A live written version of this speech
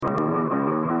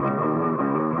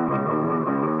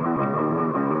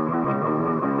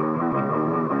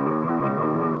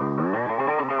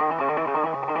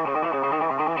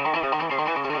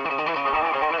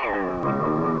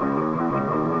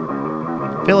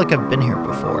feel like I've been here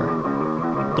before.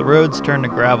 The roads turn to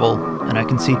gravel, and I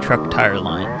can see truck tire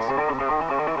lines.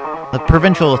 The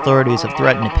provincial authorities have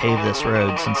threatened to pave this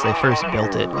road since they first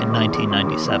built it in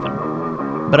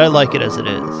 1997. But I like it as it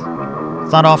is.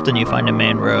 It's not often you find a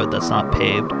main road that's not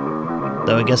paved,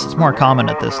 though I guess it's more common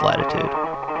at this latitude.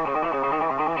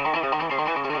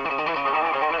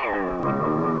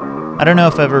 I don't know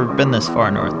if I've ever been this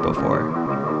far north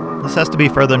before. This has to be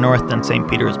further north than St.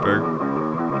 Petersburg.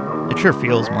 It sure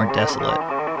feels more desolate.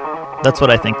 That's what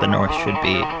I think the north should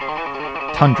be.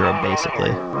 Tundra,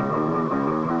 basically.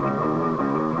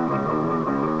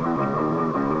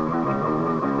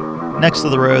 Next to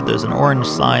the road, there's an orange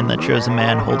sign that shows a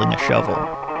man holding a shovel.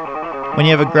 When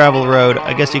you have a gravel road,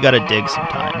 I guess you gotta dig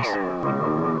sometimes.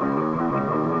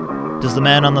 Does the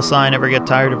man on the sign ever get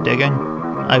tired of digging?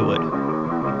 I would.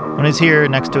 When he's here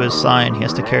next to his sign, he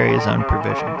has to carry his own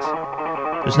provisions.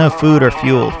 There's no food or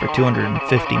fuel for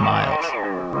 250 miles.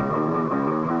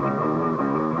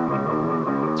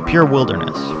 It's pure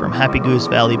wilderness, from Happy Goose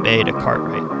Valley Bay to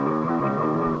Cartwright.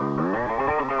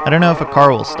 I don't know if a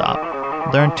car will stop.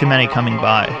 There aren't too many coming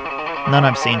by. None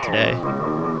I've seen today.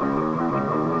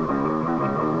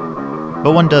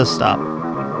 But one does stop.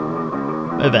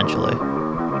 Eventually.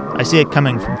 I see it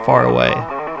coming from far away.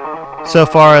 So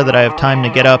far that I have time to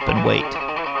get up and wait.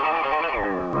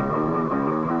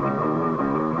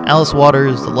 Alice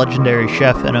Waters, the legendary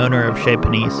chef and owner of Chez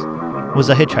Panisse, was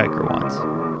a hitchhiker once,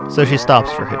 so she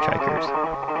stops for hitchhikers.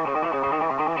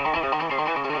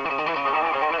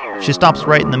 She stops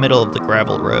right in the middle of the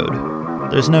gravel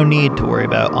road. There's no need to worry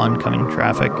about oncoming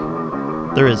traffic.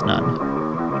 There is none.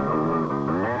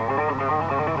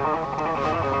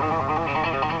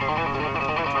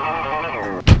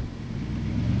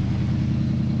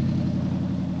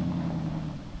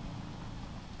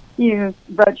 You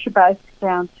rode your bike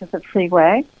down to the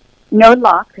freeway. No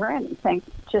lock or anything.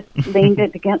 Just leaned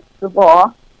it against the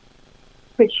wall,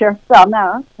 put your thumb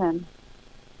out, and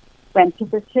went to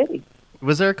the city.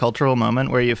 Was there a cultural moment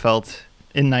where you felt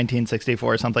in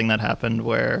 1964 something that happened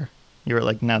where you were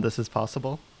like, now this is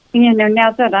possible? You know,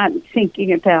 now that I'm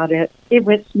thinking about it, it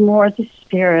was more the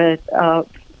spirit of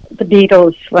the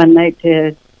Beatles when they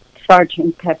did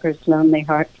Sgt. Pepper's Lonely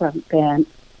Hearts Club Band.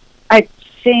 I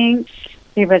think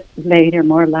it was later,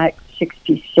 more like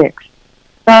 66.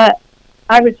 But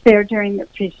I was there during the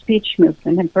free speech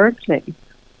movement in Berkeley.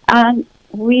 And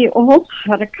we all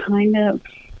had a kind of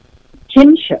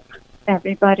kinship.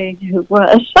 Everybody who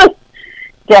was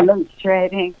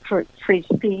demonstrating for free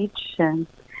speech, and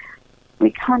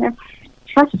we kind of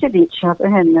trusted each other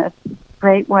in this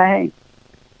great way.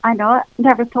 I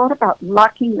never thought about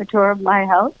locking the door of my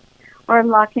house or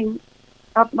locking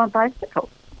up my bicycle,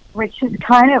 which is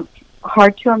kind of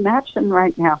hard to imagine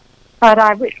right now. But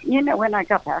I would, when I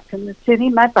got back in the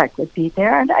city, my bike would be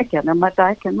there, and I'd get on my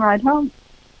bike and ride home.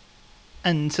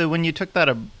 And so when you took that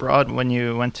abroad, when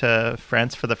you went to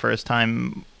France for the first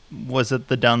time, was it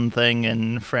the done thing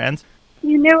in France?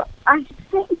 I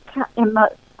think it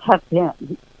must have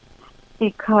been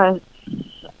because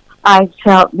I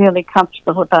felt really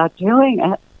comfortable about doing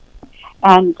it.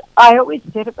 And I always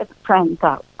did it with friends,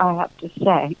 though, I have to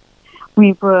say.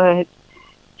 We would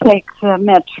take the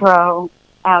metro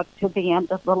out to the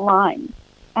end of the line,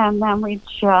 and then we'd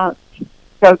just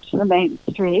go to the main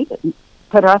street and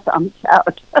put our thumbs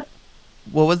out.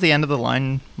 What was the end of the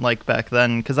line like back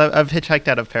then? Because I've hitchhiked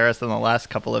out of Paris in the last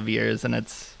couple of years, and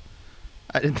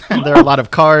there are a lot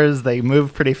of cars. They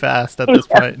move pretty fast at this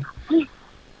point.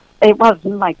 It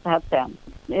wasn't like that then.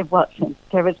 It wasn't.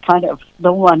 There was kind of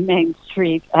the one main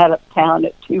street out of town,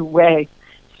 a two-way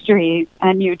street,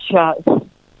 and you just...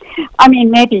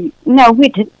 we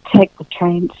didn't take the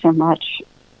train so much,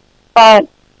 but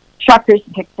truckers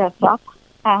picked us up,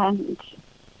 and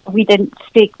we didn't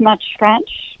speak much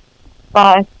French,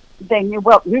 but they knew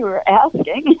what we were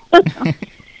asking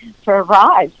for a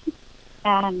ride.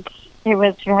 And it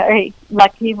was very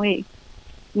lucky we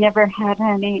never had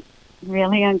any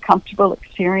really uncomfortable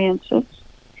experiences.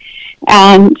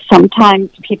 And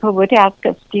sometimes people would ask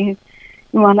us, do you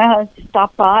want to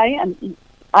stop by? And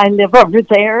I live over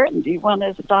there, and do you want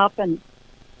to stop and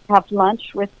have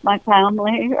lunch with my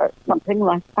family or something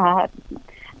like that?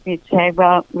 We'd say,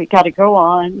 well, we got to go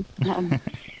on. And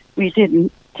we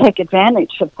didn't take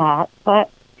advantage of that. But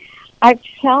I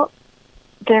felt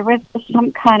there was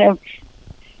some kind of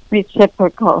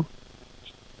reciprocal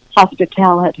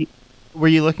hospitality. Were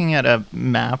you looking at a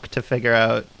map to figure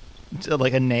out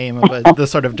like a name of the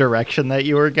sort of direction that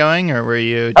you were going, or were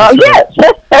you just yes.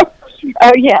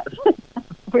 Oh, yes.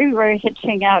 We were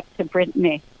hitching out to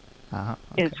Brittany, okay.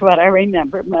 is what I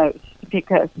remember most,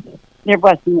 because there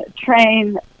wasn't a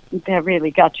train. that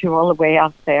really got you all the way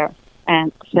out there.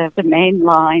 And so the main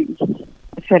lines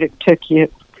sort of took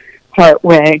you part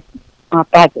way up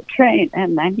at the train,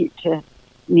 and then you just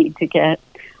need to get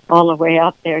all the way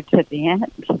out there to the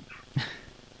end.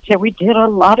 So we did a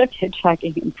lot of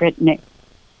hitchhiking in Brittany.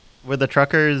 Were the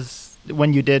truckers,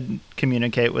 when you did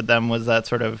communicate with them, was that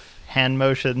sort of hand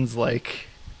motions like?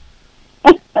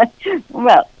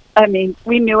 Well, I mean,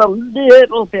 we knew a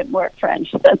little bit more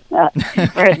French than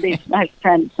that, or at least my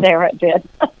friend Sarah did.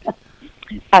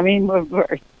 I mean, we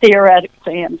were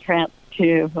theoretically in France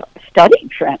to study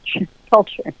French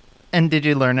culture. And did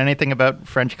you learn anything about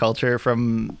French culture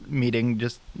from meeting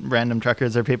just random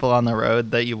truckers or people on the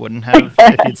road that you wouldn't have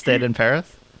if you'd stayed in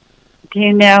Paris? Do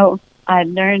you know, I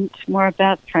learned more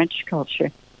about French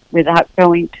culture without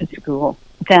going to school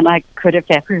than I could have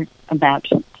ever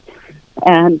imagined.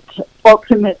 And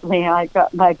ultimately, I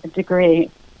got my degree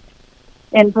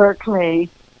in Berkeley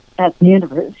at the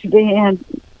university in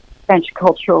French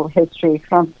cultural history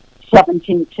from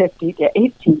 1750 to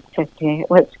 1850. It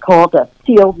was called a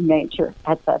field major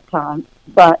at that time.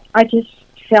 But I just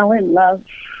fell in love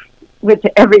with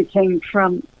everything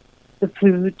from the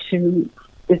food to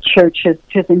the churches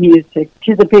to the music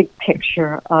to the big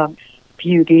picture of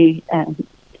beauty. And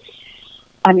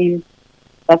I mean,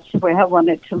 that's the way I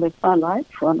wanted to live my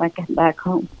life when I came back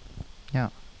home. Yeah.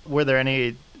 Were there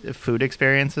any food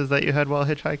experiences that you had while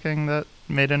hitchhiking that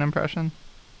made an impression?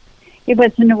 It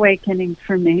was an awakening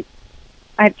for me.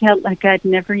 I felt like I'd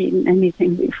never eaten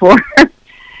anything before.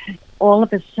 All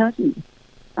of a sudden,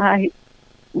 I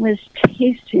was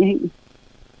tasting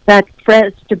that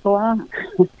fraise de bois,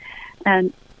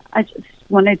 and I just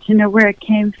wanted to know where it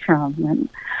came from. And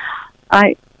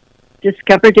I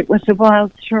discovered it was a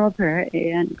wild strawberry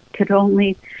and could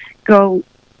only go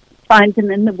find them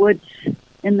in the woods,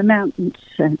 in the mountains.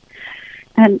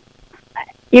 And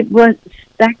it was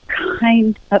that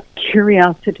kind of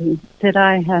curiosity that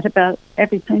I had about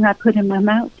everything I put in my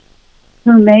mouth.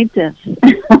 Who made this?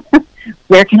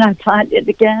 Where can I find it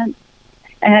again?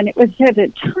 And it was at a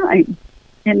time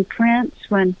in France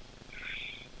when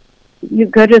you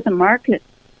go to the market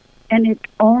and it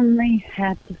only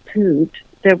had the food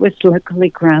that was locally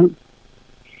grown.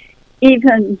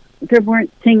 Even there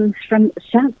weren't things from the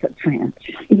south of France.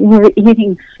 You were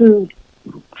eating food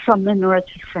from the north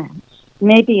of France,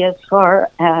 maybe as far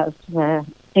as the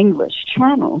English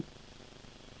Channel,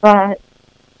 but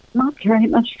not very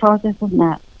much farther than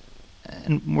that.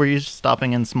 And were you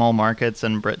stopping in small markets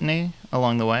in Brittany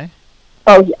along the way?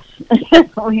 Oh, yes.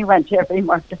 We went to every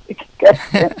market we could go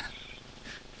to.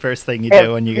 First thing you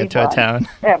do when you get to a town.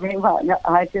 Everyone.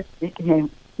 I just became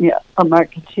a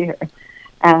marketeer.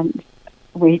 And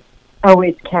we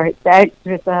always carried bags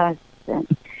with us. And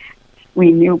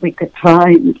we knew we could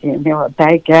find, a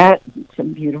baguette and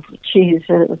some beautiful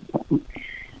cheeses. And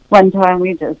one time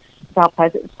we just stopped by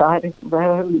the side of the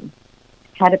road and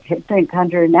had a picnic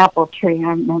under an apple tree. I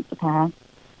remember that.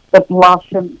 The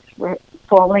blossoms were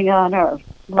falling on our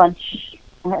lunch,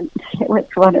 and it was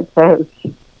one of those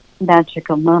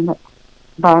magical moments.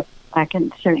 But I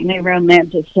can certainly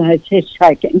romanticize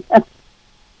hitchhiking.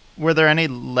 Were there any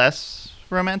less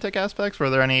romantic aspects? Were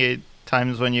there any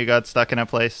times when you got stuck in a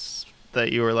place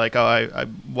that you were like, oh, I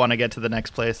want to get to the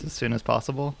next place as soon as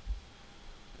possible?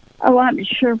 Oh, I'm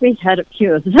sure we had a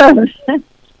few of those.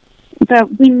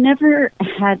 But we never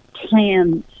had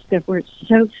plans that were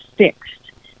so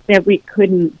fixed that we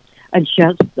couldn't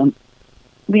adjust them.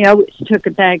 We always took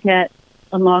a baguette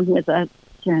along with us,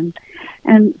 and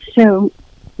so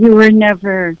we were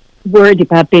never worried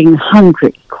about being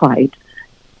hungry quite.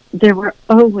 There were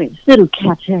always little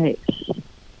cafes,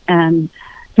 and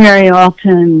very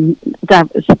often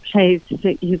that was a place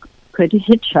that you could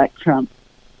hitchhike from.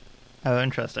 Oh,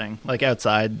 interesting. Like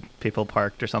outside, people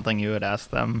parked or something, you would ask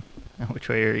them, which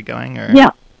way are you going? Or Yeah,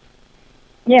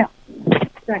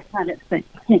 that kind of thing.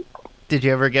 Did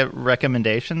you ever get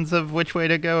recommendations of which way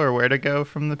to go or where to go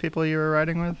from the people you were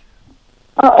riding with?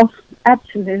 Oh,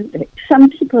 absolutely. Some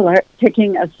people are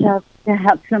picking us up to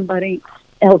have somebody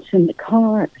else in the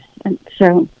car. And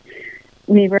so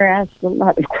we were asked a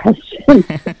lot of questions,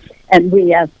 and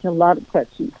we asked a lot of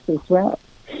questions as well.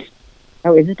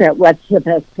 Is that what's the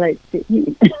best place to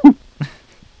eat?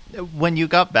 When you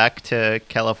got back to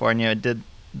California, did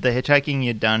the hitchhiking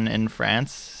you'd done in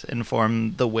France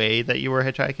inform the way that you were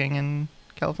hitchhiking in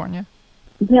California?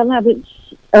 Well, I was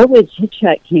always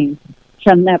hitchhiking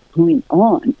from that point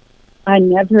on. I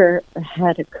never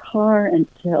had a car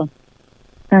until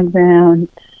around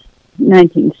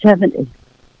 1970.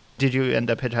 Did you end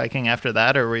up hitchhiking after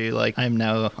that, or were you like, I'm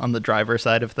now on the driver's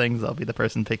side of things, I'll be the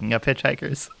person picking up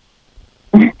hitchhikers?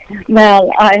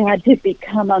 Well, I had to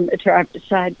become on the driver's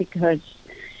side because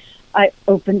I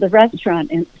opened the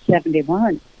restaurant in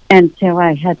 71. And so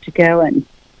I had to go and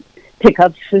pick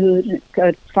up food and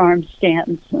go to farm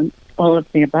stands and all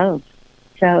of the above.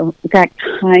 So that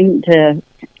kind of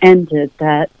ended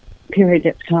that period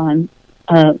of time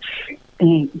of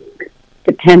being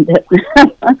dependent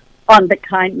on the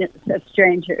kindness of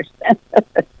strangers.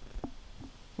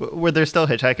 Were there still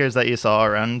hitchhikers that you saw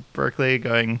around Berkeley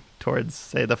going towards,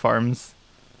 say, the farms?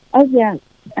 Oh, yes.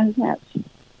 Oh, yes.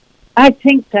 I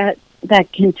think that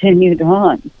continued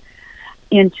on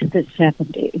into the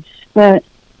 70s, but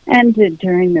ended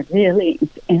during the really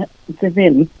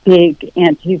big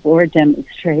anti-war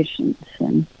demonstrations.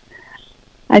 And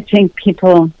I think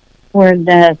people were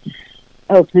less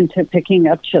open to picking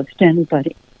up just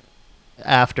anybody.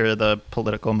 After the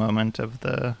political moment of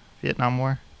the Vietnam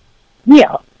War?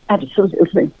 Yeah,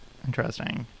 absolutely.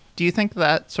 Interesting. Do you think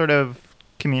that sort of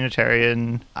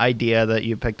communitarian idea that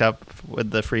you picked up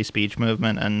with the free speech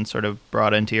movement and sort of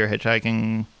brought into your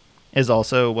hitchhiking is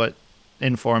also what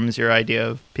informs your idea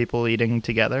of people eating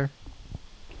together?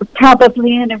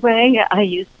 Probably, in a way. I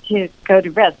used to go to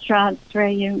restaurants where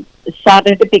you sat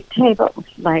at a big table,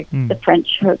 like the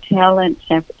French Hotel in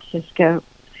San Francisco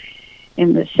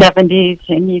in the 70s,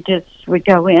 and you just would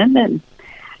go in and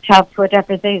have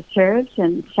whatever they served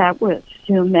and sat with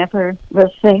whomever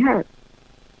was there.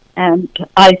 And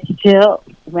I still,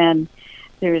 when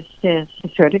there's this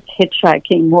sort of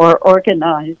hitchhiking more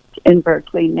organized in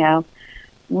Berkeley now,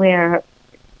 where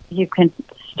you can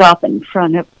stop in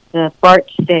front of the BART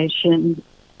station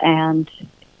and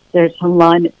there's a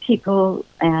line of people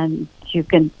and you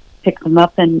can pick them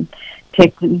up and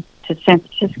take them to San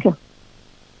Francisco.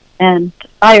 And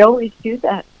I always do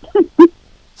that.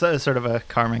 So it's sort of a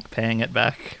karmic paying it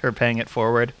back or paying it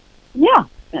forward. Yeah,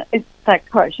 it's like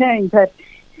car sharing, but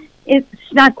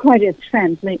it's not quite as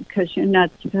friendly because you're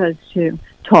not supposed to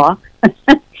talk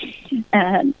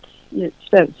and you're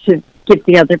supposed to give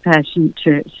the other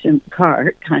passengers in the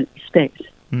car kind of space.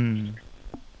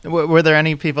 Were there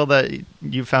any people that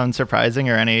you found surprising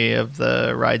or any of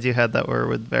the rides you had that were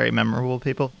with very memorable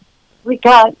people? We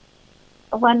got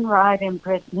one ride in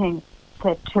Brittany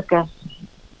that took us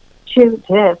to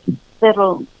this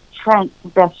little French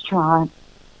restaurant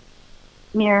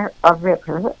near a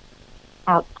river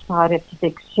outside of the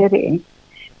big city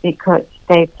because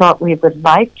they thought we would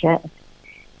like it.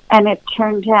 And it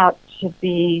turned out to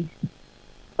be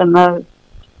the most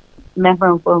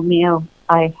memorable meal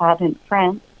I had in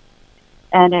France.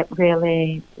 And it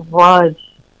really was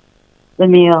the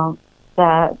meal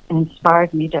that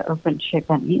inspired me to open Chez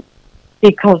Panisse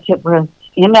because it was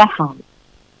in a house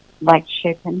like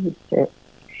Chez Panisse is.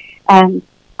 And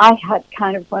I had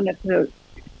kind of one of those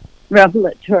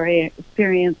revelatory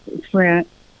experiences where,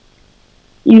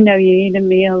 you eat a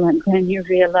meal and then you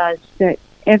realize that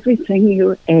everything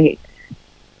you ate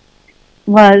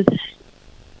was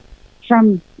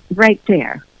from right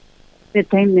there, that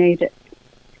they made it.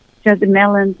 So the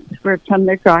melons were from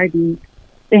their garden,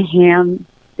 the ham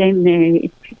they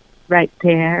made right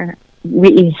there.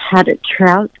 We had a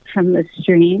trout from the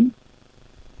stream,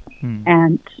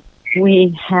 and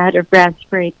we had a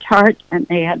raspberry tart, and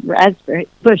they had raspberry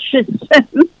bushes.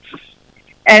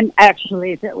 And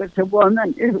actually, there was a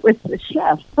woman who was the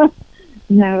chef.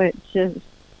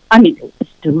 It was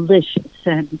delicious,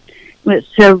 and it was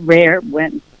so rare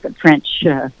when the French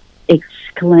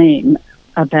exclaim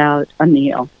about a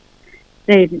meal.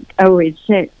 They'd always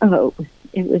say, oh,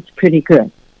 it was pretty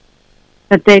good.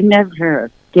 But they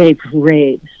never gave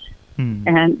raves.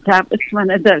 And that was one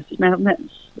of those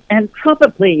moments. And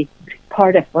probably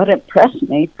part of what impressed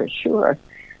me, for sure,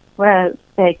 was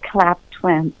they clapped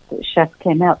when the chef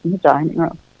came out in the dining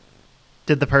room.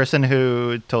 Did the person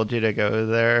who told you to go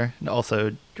there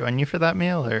also join you for that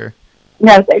meal, or?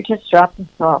 No, they just dropped us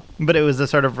off. But it was a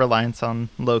sort of reliance on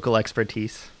local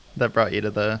expertise that brought you to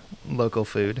the local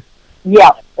food.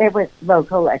 Yeah, it was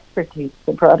local expertise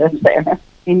that brought us there.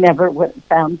 We never would have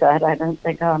found that, I don't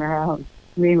think, on our own.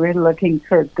 We were looking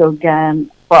for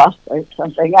Gauguin sauce or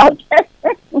something out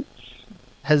there.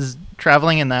 Has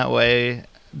traveling in that way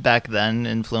back then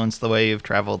influenced the way you've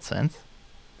traveled since?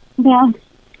 Yeah.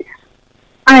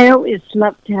 I always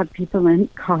love to have people in the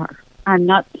car. I'm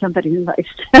not somebody who likes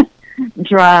to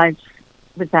drive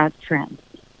without friends.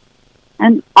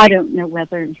 And I don't know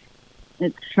whether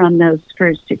it's from those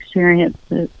first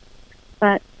experiences,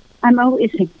 but I'm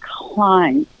always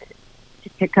inclined to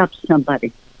pick up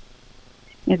somebody.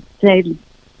 If they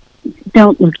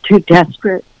don't look too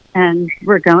desperate and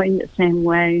we're going the same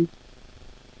way,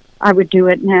 I would do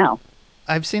it now.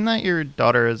 I've seen that your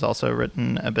daughter has also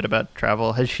written a bit about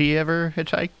travel. Has she ever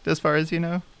hitchhiked, as far as you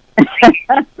know?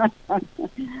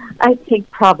 I think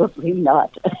probably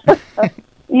not.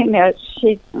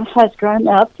 She has grown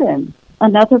up in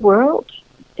another world.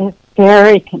 Is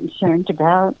very concerned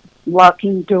about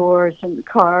locking doors and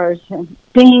cars and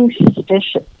being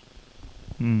suspicious.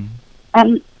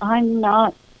 And I'm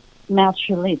not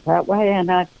naturally that way,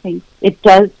 and I think it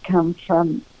does come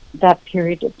from that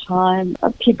period of time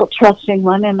of people trusting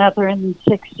one another in the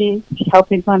 60s,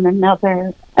 helping one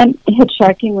another, and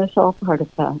hitchhiking was all part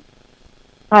of that.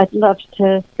 I'd love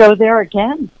to go there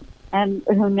again, and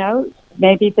who knows,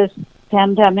 maybe this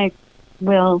pandemic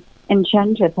will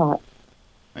engender that.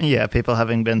 Yeah, people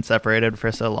having been separated for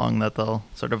so long that they'll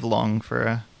sort of long for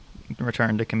a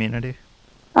return to community.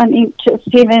 I mean,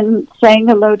 just even saying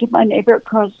hello to my neighbor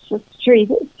across the street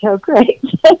is so great.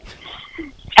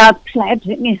 Out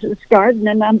planting his garden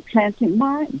and I'm planting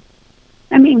mine.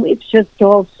 I mean, we've just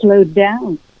all slowed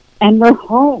down and we're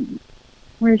home.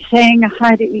 We're saying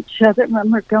hi to each other when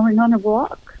we're going on a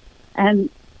walk. And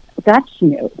that's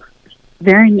new,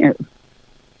 very new.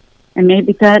 And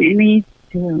maybe that leads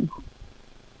to,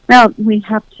 well, we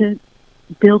have to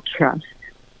build trust.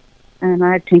 And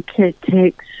I think it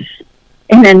takes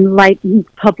an enlightened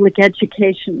public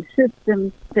education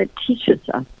system that teaches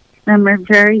us, and we're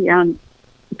very young,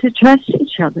 to trust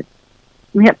each other.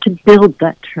 We have to build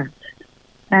that trust.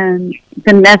 And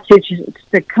the messages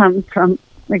that come from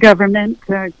the government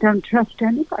don't trust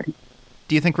anybody.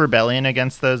 Do you think rebellion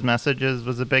against those messages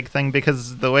was a big thing?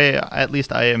 Because the way, at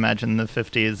least I imagine the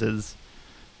 50s is,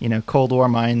 Cold War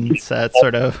mindset,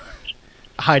 sort of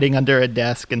hiding under a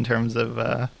desk in terms of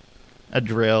a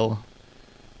drill,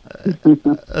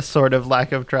 a sort of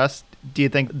lack of trust. Do you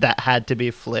think that had to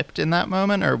be flipped in that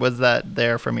moment, or was that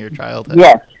there from your childhood?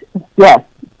 Yes,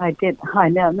 I did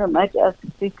hide under my desk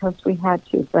because we had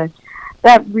to, but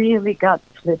that really got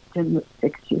flipped in the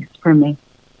 60s for me.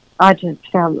 I just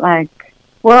felt like,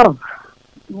 whoa,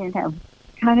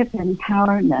 kind of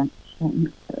empowerment,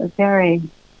 and very,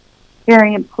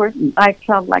 very important. I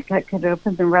felt like I could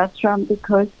open the restaurant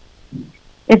because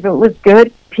if it was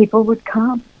good, people would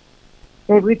come.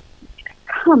 They would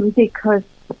come because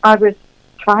I was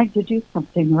trying to do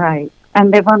something right,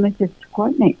 and they wanted to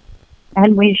support me.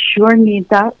 And we sure need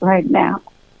that right now.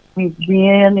 We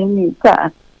really need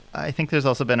that. I think there's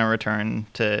also been a return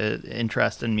to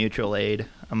interest in mutual aid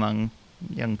among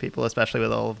young people, especially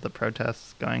with all of the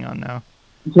protests going on now.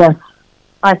 Yes,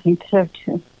 I think so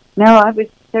too. No, I was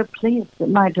so pleased that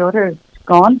my daughter has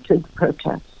gone to the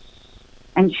protests,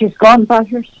 and she's gone by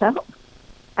herself.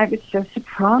 I was so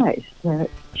surprised that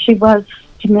she was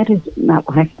committed in that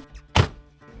way.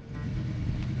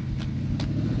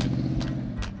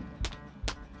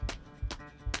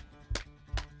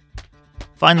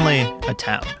 Finally, a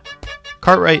town.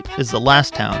 Cartwright is the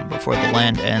last town before the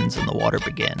land ends and the water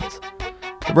begins.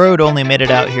 The road only made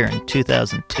it out here in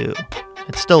 2002.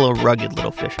 It's still a rugged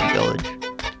little fishing village.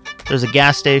 There's a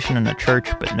gas station and a church,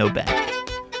 but no bank.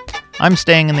 I'm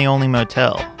staying in the only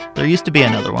motel. There used to be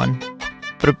another one,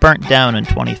 but it burnt down in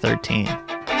 2013.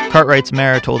 Cartwright's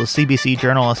mayor told a CBC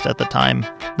journalist at the time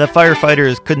that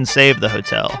firefighters couldn't save the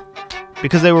hotel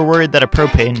because they were worried that a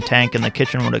propane tank in the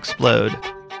kitchen would explode,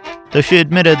 though she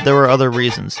admitted there were other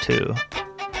reasons too.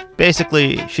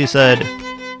 Basically, she said,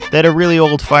 they had a really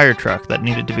old fire truck that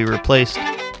needed to be replaced,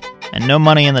 and no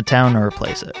money in the town to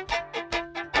replace it.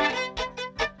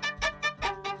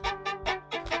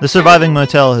 The surviving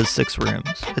motel has 6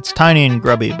 rooms. It's tiny and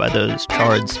grubby by those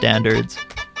charred standards,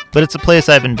 but it's a place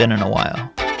I haven't been in a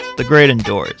while. The grate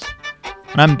indoors,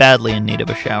 and I'm badly in need of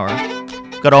a shower.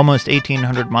 Got almost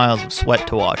 1,800 miles of sweat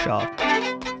to wash off.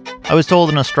 I was told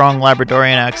in a strong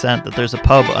Labradorian accent that there's a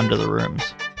pub under the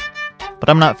rooms, but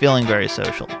I'm not feeling very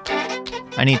social.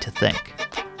 I need to think.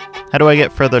 How do I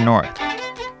get further north?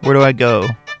 Where do I go?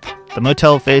 The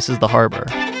motel faces the harbor.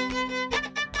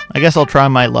 I guess I'll try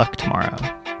my luck tomorrow.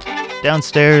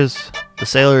 Downstairs, the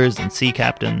sailors and sea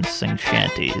captains sing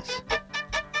shanties,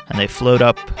 and they float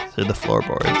up through the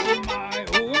floorboards.